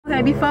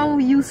Alright, before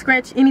you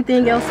scratch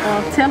anything else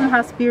off, tell them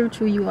how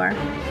spiritual you are.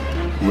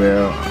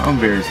 Well, I'm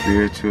very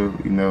spiritual,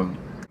 you know.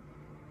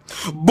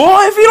 Boy,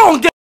 if you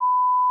don't get.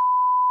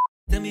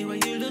 Tell me why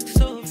you look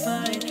so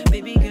fine,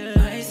 baby girl.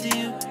 I see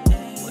you.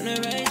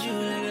 Wanna ride you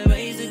like a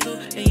bicycle,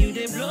 and you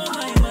they blow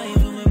my mind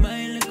from a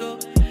mile ago.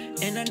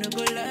 And I no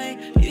go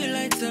lie, you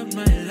light up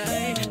my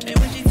life. And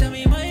when she tell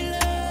me my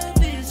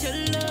love is your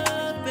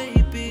love,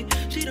 baby,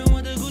 she don't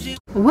want the Gucci.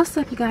 What's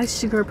up, you guys?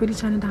 It's your girl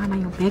PrettyChinaa, and I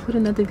am back with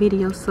another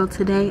video. So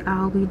today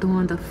I'll be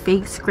doing the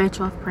fake scratch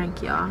off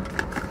prank, y'all.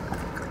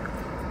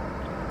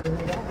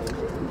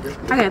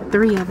 I got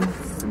 3 of them,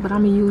 but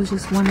I'm gonna use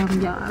just one of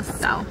them, y'all.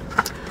 So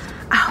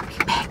I'll be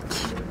back.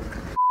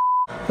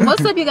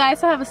 What's up, you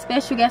guys? I have a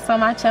special guest on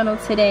my channel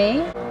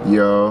today.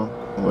 Yo,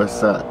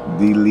 what's up?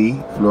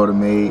 D-Lee, Florida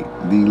maid,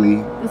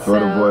 D-Lee,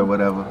 Florida boy,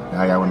 whatever.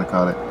 How y'all want to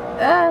call it.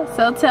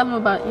 So tell them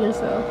about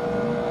yourself.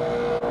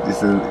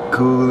 Just a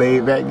cool,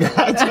 laid back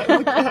guy.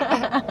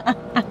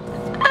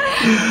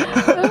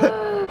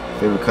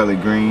 Favorite color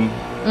green.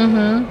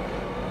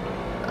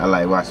 I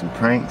like watching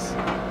pranks.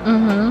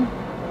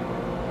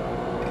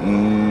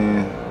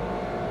 And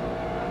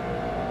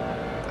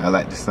I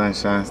like the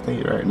Sunshine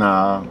State right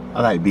now.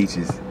 I like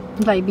beaches.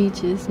 You like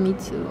beaches? Me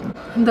too.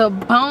 The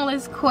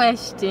boneless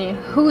question: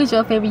 who is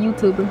your favorite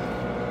YouTuber?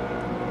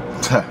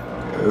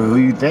 Who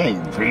you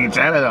think?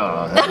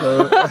 PrettyChinaa.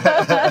 Hello.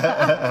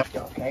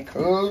 Okay,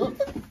 cool.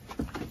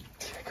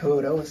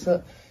 Cool, that what's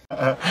up?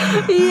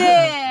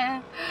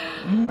 Yeah.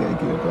 Gotta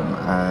get up on my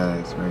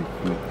eyes right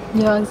quick.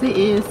 Yo, it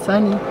is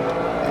sunny.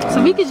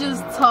 So we could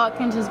just talk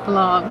and just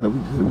vlog. No, we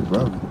good, we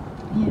vlogging.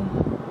 Yeah,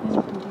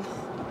 let's do this.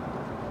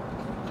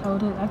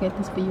 Hold it, I got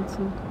this for you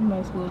too. You might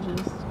as well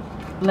just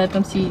let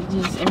them see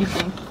just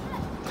everything.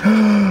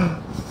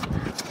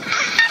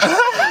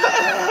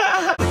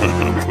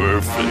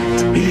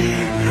 Perfect.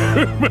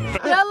 Yo,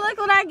 look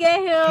what I get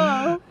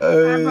him.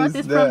 I brought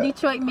this from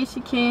Detroit,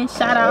 Michigan.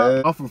 Shout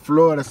out. I'm from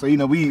Florida, so you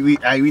know we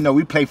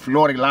play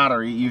Florida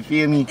lottery. You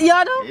feel me?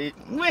 Y'all do?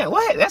 Man,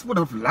 what? That's where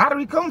the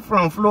lottery come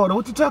from, Florida.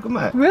 What you talking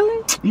about?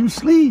 Really? You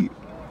sleep.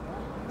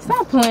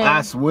 Stop playing.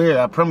 I swear,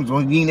 I promise you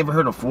ain't never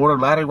heard of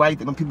Florida lottery. Why you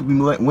think them people be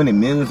winning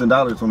millions of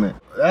dollars on that?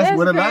 That's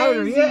where the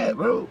lottery at,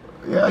 bro.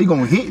 Yeah, you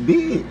gonna hit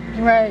big.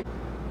 Right.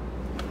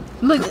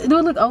 Look, do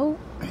it look old?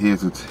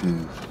 Here's a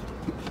tails.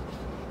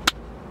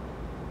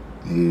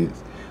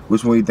 Heads.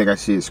 Which one you think I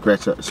should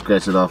scratch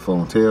it off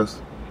on? Tails?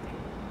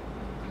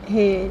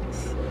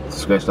 Heads.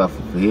 Scratched off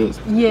for heads?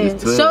 Yeah.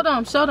 Show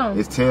them.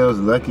 Is tails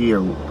lucky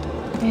or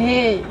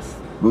heads?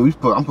 But I'm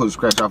supposed to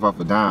scratch off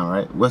a dime,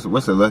 right? What's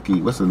a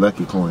lucky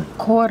coin?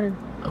 Quarter.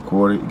 A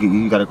quarter?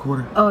 You got a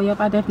quarter? Oh, yep,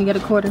 I definitely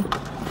got a quarter.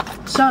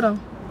 Show them.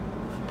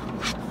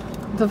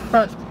 The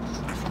front.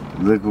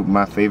 Look what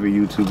my favorite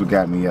YouTuber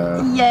got me,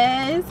 y'all.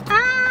 Yes.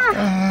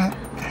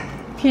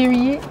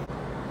 Period.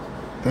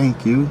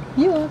 Thank you.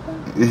 You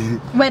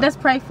welcome. Wait, let's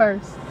pray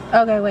first.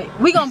 Okay, wait.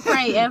 We gonna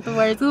pray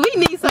afterwards. We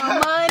need some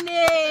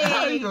money.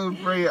 How you gonna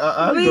pray?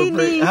 We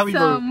need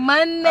some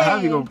money. How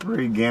you gonna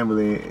pray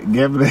gambling?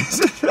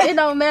 It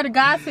don't matter.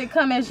 God said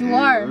come as you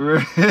are.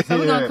 So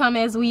we're gonna come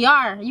as we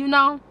are, you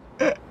know?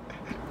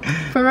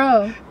 For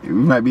real. We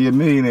might be a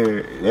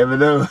millionaire. Never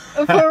know.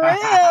 For real.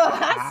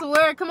 I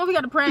swear. Come on, we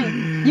gotta pray.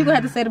 You gonna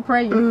have to say the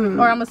prayer.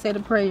 Or I'm gonna say the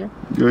prayer.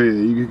 Go ahead.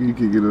 You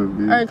can get up,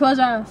 man. Alright, close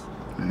your eyes.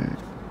 Right.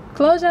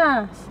 Close your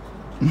eyes.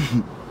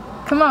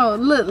 Come on,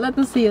 look, let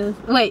them see us.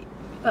 Wait.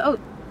 Oh,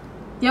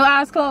 your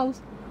eyes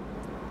closed?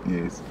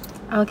 Yes.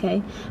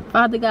 Okay.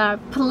 Father God,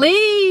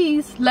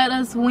 please let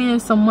us win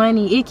some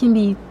money. It can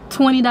be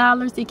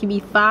 $20, it can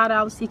be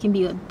 $5, it can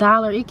be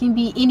 $1, it can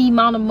be any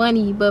amount of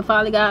money. But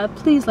Father God,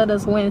 please let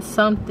us win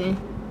something.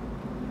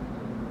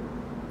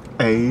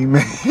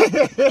 Amen.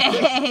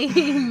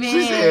 Amen.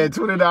 She said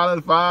 $20,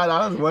 $5,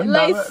 $1.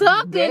 Like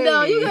something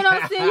though. You know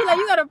what I'm saying? Like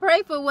you gotta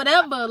pray for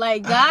whatever.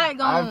 Like God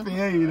gonna. I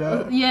feel you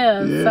though.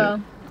 Yeah. So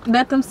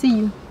let them see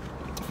you.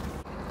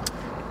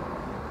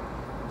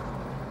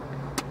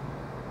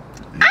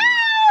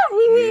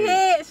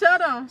 Head.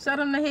 Show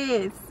them the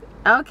heads.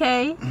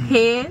 Okay,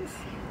 heads.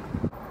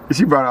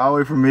 She brought it all the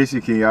way from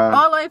Michigan, y'all.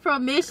 All the way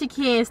from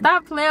Michigan.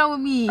 Stop playing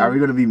with me. Are we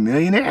gonna be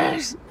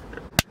millionaires?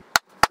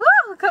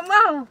 Woo, come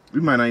on.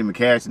 We might not even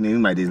cash it in. We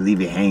might just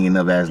leave it hanging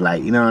up as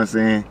like, you know what I'm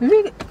saying?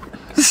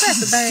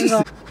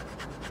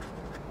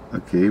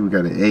 Okay, we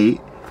got an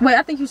 8. Wait,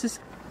 I think you should.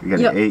 We got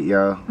an 8,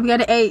 y'all. We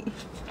got an 8.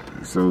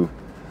 So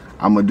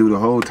I'm gonna do the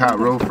whole top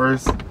row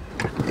first.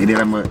 And then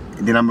I'm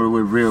gonna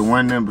reveal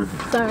one number.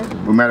 Sorry.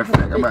 But matter of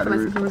fact,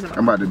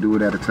 I'm about to do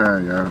it at a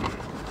time, y'all.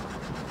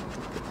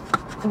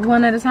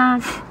 One at a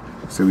time.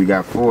 So we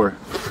got 4.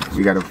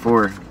 We got a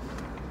 4.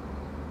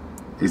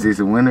 Is this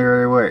a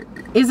winner or what?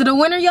 Is it a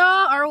winner,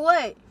 y'all, or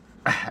what?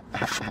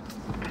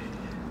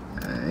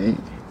 Alright.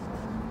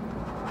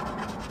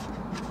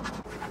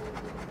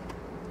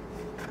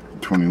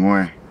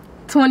 21.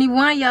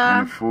 21, y'all.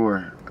 And a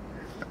 4.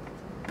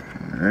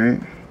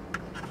 Alright.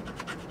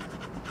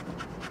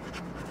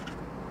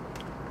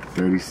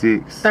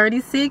 36.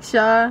 36,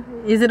 y'all.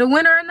 Is it a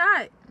winner or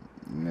not?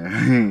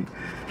 No.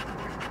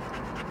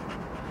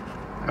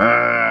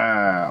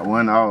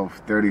 1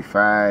 off,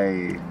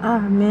 35. Oh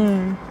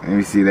man. Let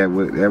me see that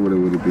would have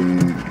been.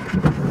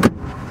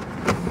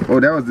 Oh,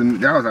 that was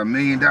 $1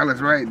 million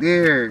right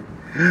there.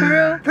 For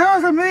real? That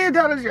was $1 million,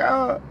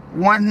 y'all.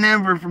 One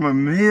number from $1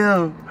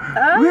 million.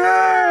 Oh,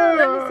 yeah.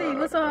 Let me see.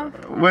 What's off?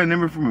 One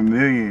number from $1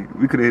 million.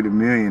 We could have hit $1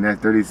 million.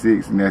 That's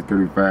 36 and that's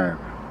 35.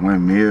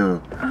 $1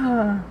 million.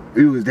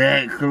 It was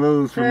that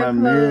close for my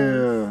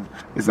meal.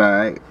 It's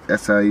alright.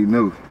 That's how you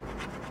know.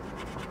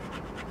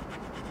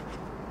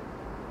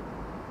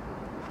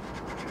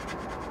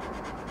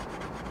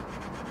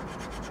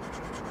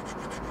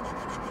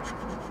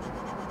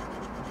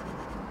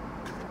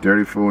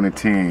 $34 and a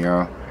 10,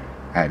 y'all.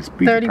 I had to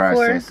speed 34. The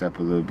process up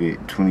a little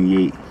bit.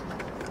 28.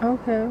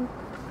 Okay.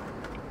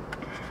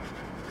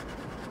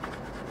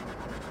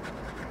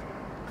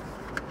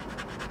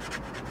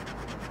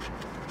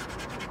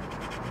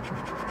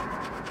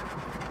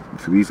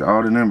 So these are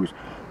all the numbers.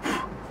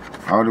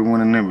 All the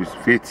winning numbers.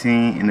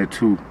 15 and a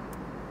 2.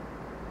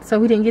 So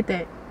we didn't get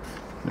that?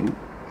 Nope.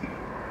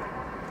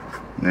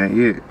 Not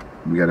yet.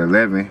 We got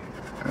 11.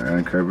 I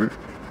uncovered.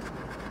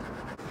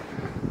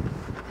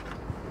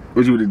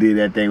 What you would have did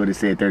that thing would have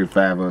said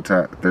 35 on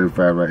top.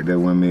 35 right there,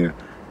 $1 million.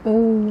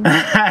 Ooh.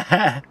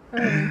 That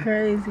was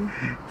crazy.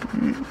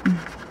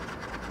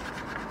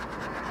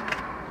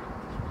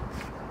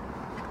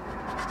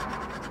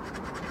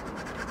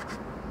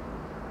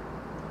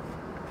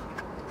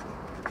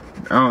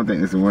 I don't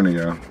think it's a winner,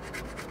 y'all.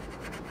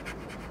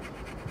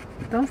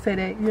 Don't say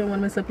that. You don't want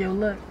to mess up your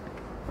luck.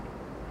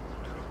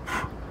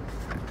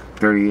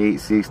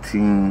 38,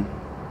 16.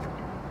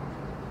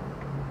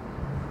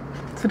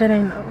 So that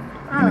ain't no.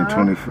 And then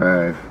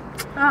 25. Oh,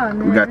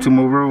 man. We got 2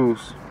 more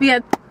rolls. We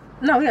got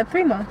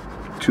 3 more.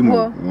 2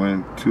 more.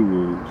 1, 2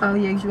 rolls. Oh,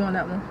 yeah, you on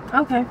that one.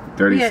 Okay.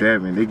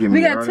 37. They give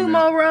me. We got 2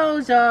 more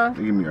rolls, y'all.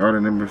 They give me all the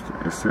numbers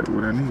except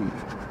what I need.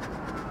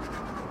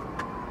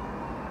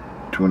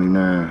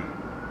 29.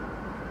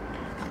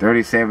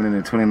 37 and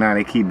the 29.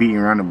 They keep beating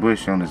around the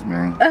bush on us,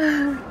 man.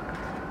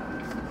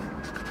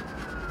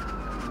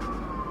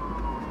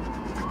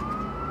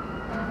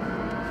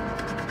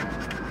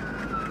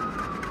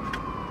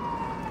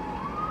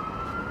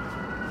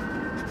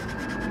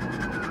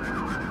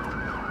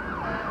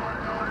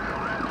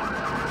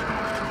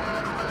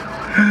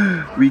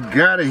 We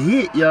got a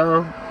hit,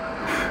 y'all.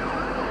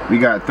 We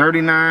got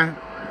 39,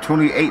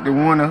 28 to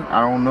winner. I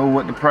don't know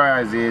what the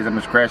prize is. I'm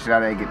gonna scratch it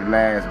out and get the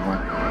last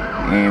one.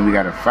 And we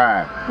got a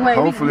 5. Wait,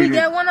 hopefully we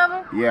got one of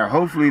them? Yeah,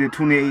 hopefully the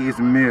 28 is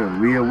a meal.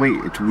 We'll wait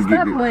until we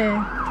get it. We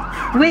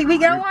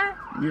got one?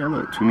 Yeah,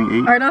 look, 28.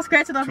 Alright, don't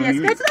scratch it off yet.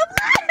 Scratch it off.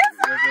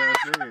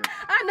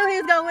 I knew he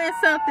was gonna win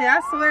something, I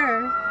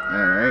swear.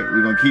 Alright,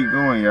 we're gonna keep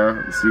going, y'all.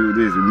 Let's see what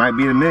it is. It might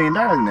be $1 million,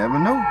 you never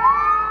know.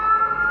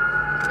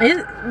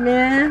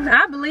 Man,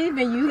 I believe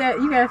in you.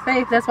 You got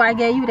faith. That's why I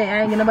gave you that.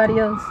 I ain't get nobody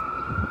else.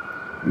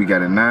 We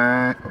got a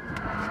 9.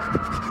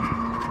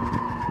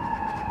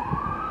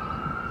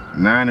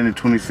 9 and a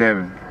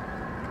 27.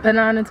 A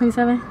 9 and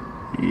 27?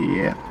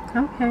 Yeah.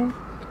 Okay.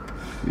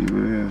 See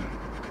what it is.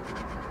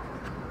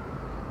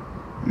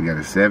 We got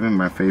a 7,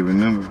 my favorite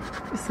number.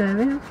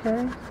 7,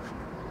 okay.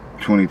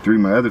 23,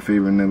 my other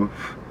favorite number.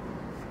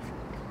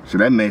 So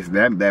that makes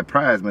that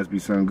prize must be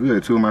something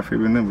good. 2 of my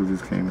favorite numbers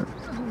just came up.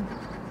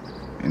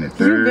 And the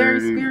 30, you're very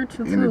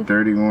spiritual too. And the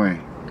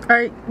 31.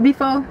 Alright,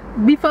 before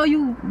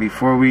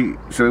we,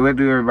 so what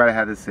do everybody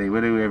have to say?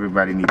 What do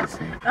everybody need to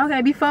say?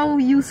 Okay, before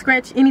you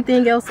scratch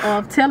anything else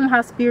off, tell them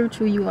how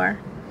spiritual you are.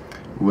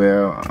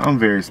 Well, I'm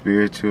very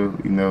spiritual,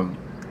 you know.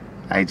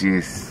 I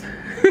just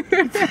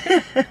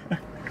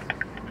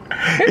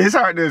it's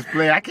hard to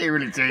explain. I can't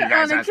really tell you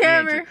guys on the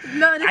camera.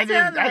 No,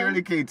 I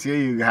really can't tell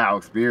you how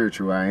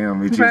spiritual I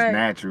am. It's just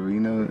natural, you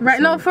know. Right.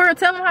 So, no, for real,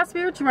 tell them how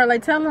spiritual you are.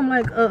 Like, tell them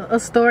like a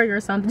story or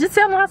something. Just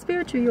tell them how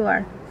spiritual you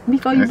are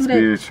before you do that.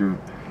 Spiritual.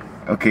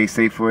 Okay,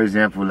 say for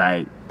example,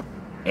 like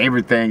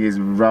everything is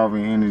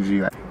revolving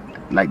energy.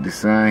 Like the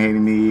sun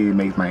hitting me, it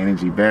makes my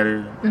energy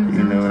better. Mm-hmm.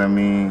 You know what I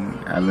mean?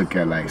 I look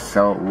at like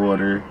salt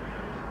water,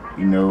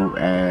 you know,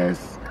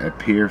 as a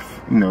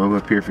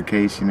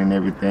purification and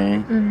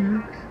everything.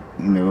 Mm-hmm.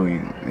 You know,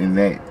 and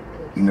that,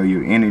 you know,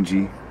 your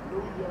energy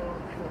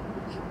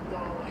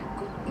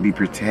be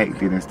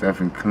protected and stuff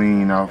and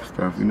clean off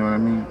stuff. You know what I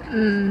mean?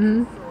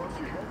 Mm-hmm.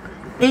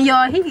 And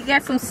y'all, he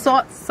got some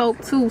salt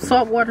soap too,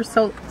 salt water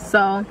soap.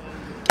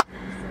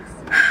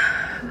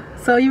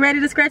 So you ready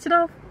to scratch it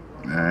off?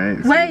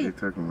 Alright.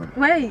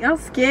 Wait, I'm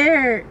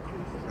scared.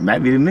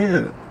 Might be the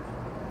mill.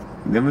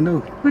 You never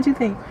know. What you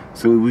think?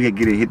 So we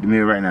could hit the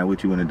mill right now.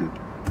 What you want to do?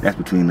 That's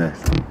between us.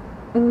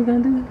 What we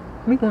gonna do?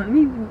 We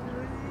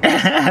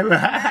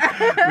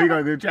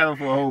gonna go travel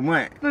for a whole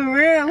month. For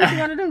real? What you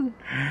wanna do?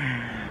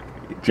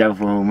 Travel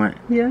for a whole month.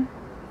 Yeah.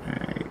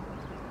 Alright.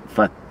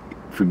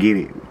 Forget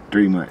it.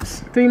 3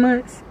 months. 3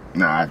 months?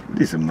 Nah,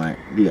 this a month.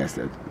 You got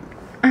stuff.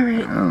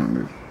 Alright. I don't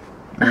know.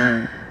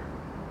 Alright.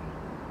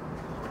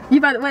 You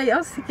about to wait,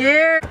 I'm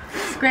scared.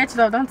 Scratch it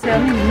off, don't tell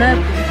me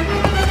nothing.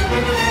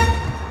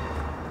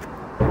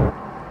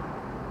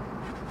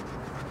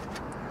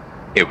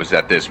 It was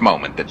at this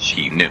moment that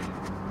she knew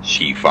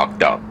she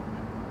fucked up.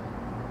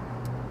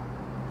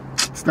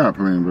 Stop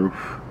playing, bro.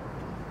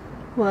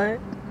 What?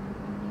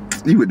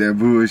 You with that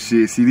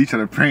bullshit. See, they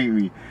trying to prank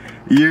me.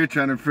 You're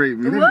trying to prank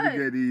me. What? Let me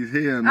look at these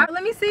here, man.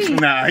 Let me see.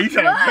 Nah, he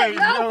trying to prank me.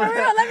 No, for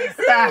real, let me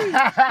see.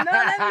 No,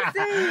 let me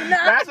see. No.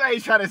 That's why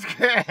he's trying to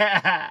scare.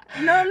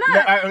 No, I'm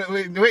not.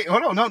 Wait,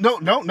 hold on.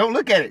 Don't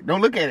look at it.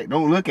 Don't look at it.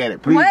 Don't look at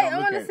it. Please Wait, don't I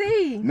look want at to it.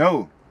 see.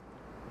 No.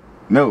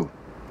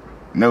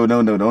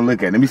 Don't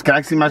look at it. Can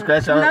I see my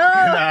scratch out?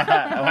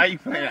 No. Why you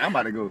playing? I'm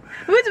about to go.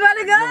 Which about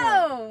to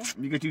go?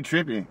 Because you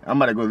tripping. I'm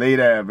about to go lay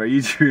down, bro.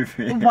 You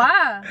tripping.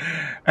 Why?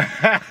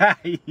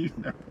 You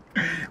know.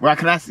 Well,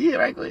 can I see it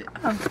right quick?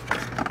 Oh.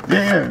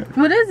 Yeah.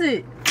 What is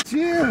it?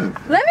 Chill.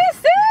 Let me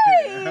see.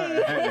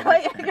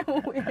 Why you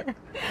acting weird?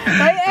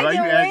 Why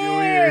you acting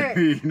weird?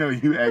 You know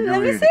you acting Let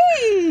weird. me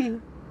see.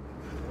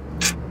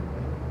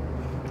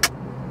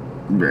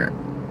 Bruh.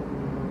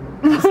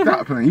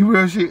 Stop playing. You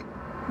real shit?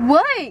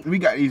 What? We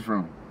got these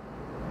from?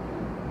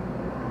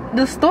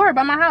 The store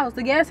by my house,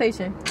 the gas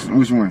station.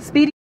 Which one?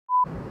 Speedy.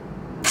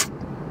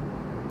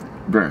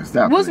 Bruh,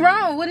 stop. What's playing.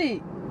 wrong with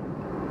it?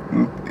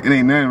 It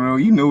ain't nothing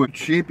wrong. You know what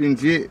tripping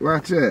shit.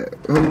 Watch that.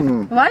 Hold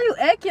on. Why you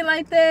acting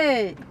like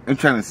that? I'm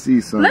trying to see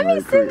something. Let me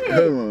right see quick. it.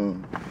 Hold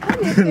on. Let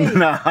me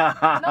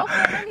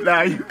see.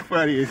 Nah, you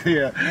funny as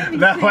hell.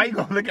 Nah, why you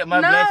gonna look at my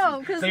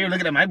blessings? So you're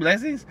looking at my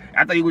blessings?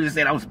 I thought you would just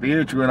say I was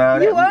spiritual and all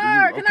that. You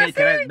are. Can I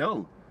see it?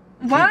 No.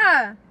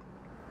 Why?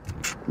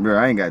 Bro,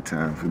 I ain't got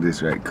time for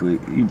this right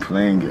quick. You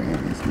playing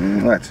games,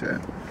 man. Watch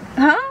that.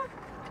 Huh?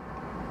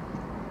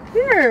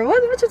 Here,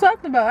 what you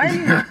talking about? I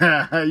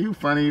ain't You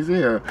funny as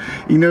hell.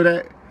 You know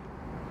that?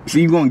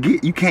 See,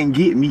 you can't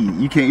get me.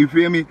 You can't, you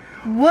feel me?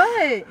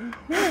 What?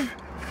 Can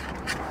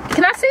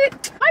I see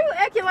it? Why you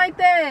acting like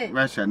that?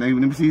 Right shot. Let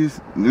me see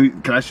this.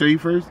 Can I show you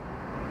first?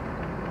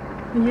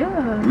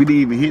 Yeah. We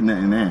didn't even hit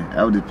nothing there.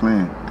 I was just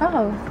playing.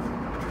 Oh.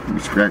 We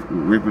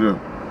rip it up.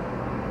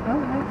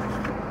 Okay.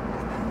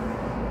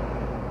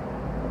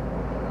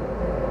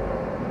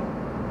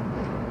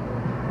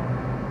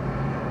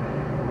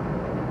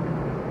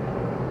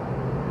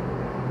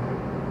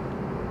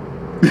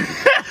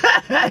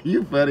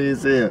 You funny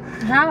as hell.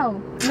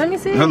 How? Let me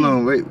see. Hold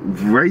on, wait.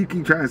 Where you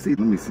keep trying to see? Let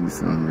me see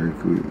something very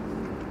quick.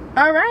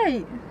 All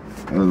right.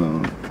 Hold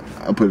on.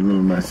 I'll put it under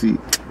my seat.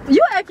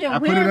 You acting I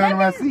weird. put it under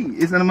my seat.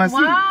 It's under my seat.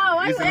 Wow,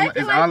 why you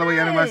acting It's like all the way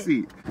that? under my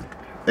seat.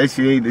 That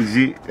shit ain't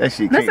legit. That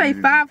shit Let's can't say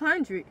be legit.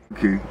 500.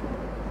 Okay.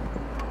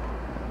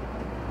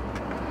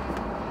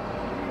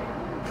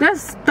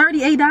 That's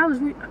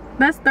 $38.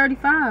 That's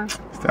 $35.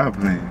 Stop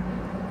playing.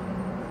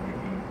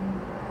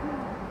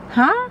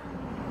 Huh?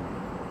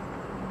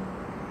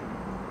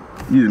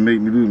 You just make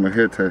me lose my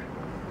hair tie.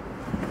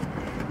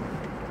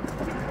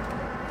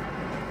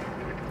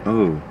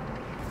 Oh.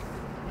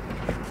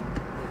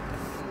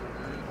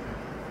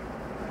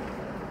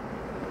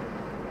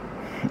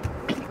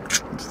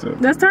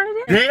 Let's turn it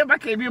in. Damn, I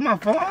can't be on my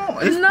phone.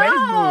 It's No,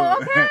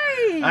 Facebook.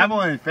 okay. I'm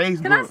on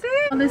Facebook. Can I see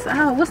it? This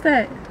out. What's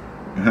that?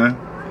 Huh?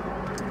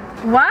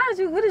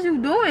 What is you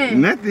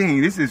doing?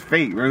 Nothing. This is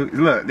fake, bro.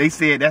 Look, they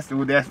said that's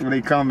where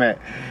they come at.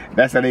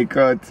 That's how they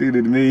call it to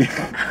me.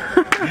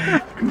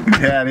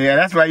 yeah.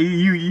 That's why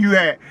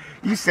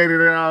you set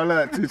it all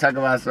up too. Talking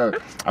about something.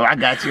 Oh, I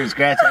got you a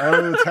scratch the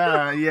whole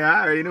time. Yeah,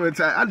 I already knew what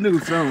time. I knew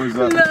something was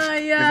up. No,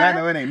 yeah. Cause I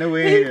know it ain't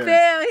nowhere He here.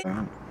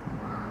 fell.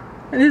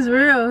 It's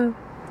real.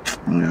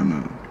 Yeah,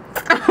 no.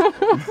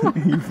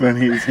 You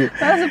funny as shit.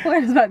 That's the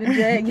point. Is about to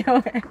drag your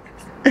ass.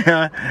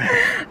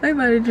 I'm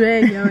about to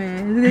drag your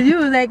ass because you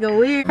was acting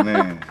weird.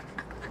 Man.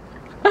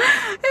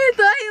 He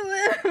thought he was.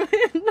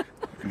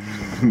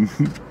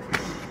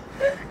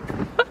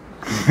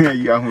 Yeah,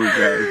 you almost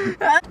got it.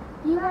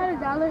 You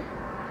got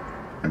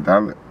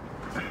 $1?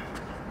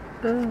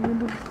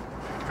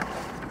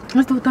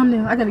 Let's do a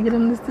thumbnail. I gotta get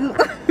him this too.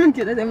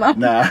 Get it in my.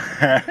 Nah.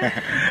 I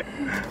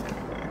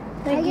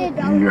get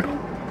 $1.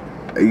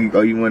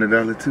 Oh, you want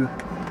 $1 too?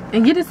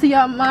 And get it to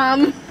your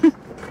mom.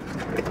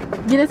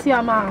 Get it to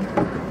your mom.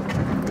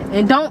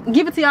 And don't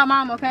give it to your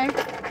mom, okay?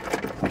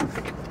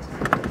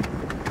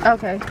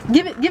 Okay.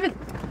 Give it.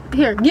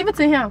 Here, give it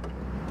to him.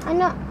 I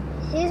know.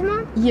 His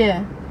mom?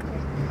 Yeah.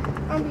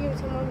 I'm giving it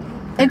to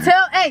mom. And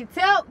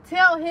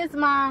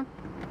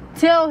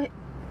tell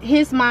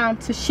his mom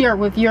to share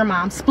with your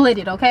mom. Split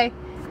it, okay?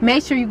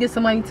 Make sure you get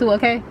some money too,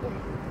 okay?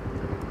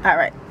 All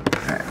right.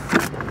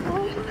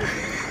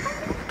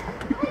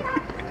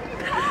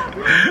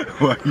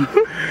 Why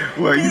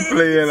you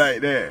playing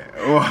like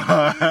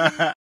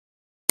that?